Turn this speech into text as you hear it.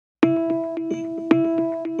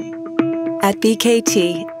At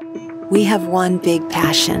BKT, we have one big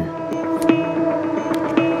passion: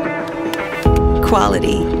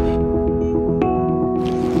 quality.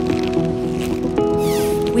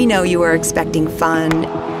 We know you are expecting fun,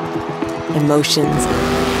 emotions,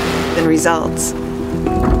 and results.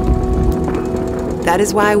 That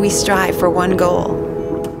is why we strive for one goal: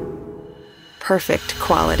 perfect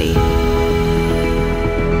quality.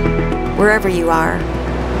 Wherever you are,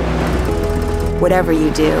 whatever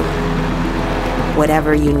you do,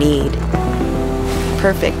 whatever you need,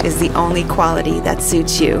 perfect is the only quality that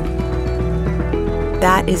suits you.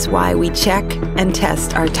 That is why we check and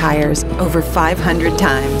test our tires over 500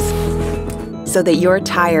 times, so that your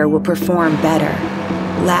tire will perform better,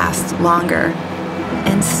 last longer,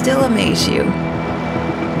 and still amaze you,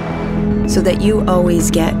 so that you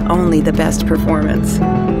always get only the best performance.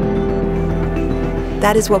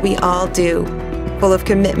 That is what we all do, full of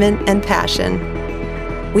commitment and passion.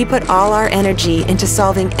 We put all our energy into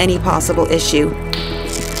solving any possible issue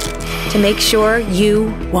to make sure you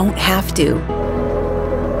won't have to.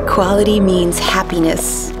 Quality means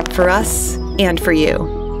happiness for us and for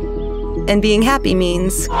you. And being happy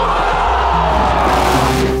means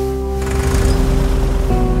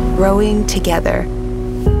growing together.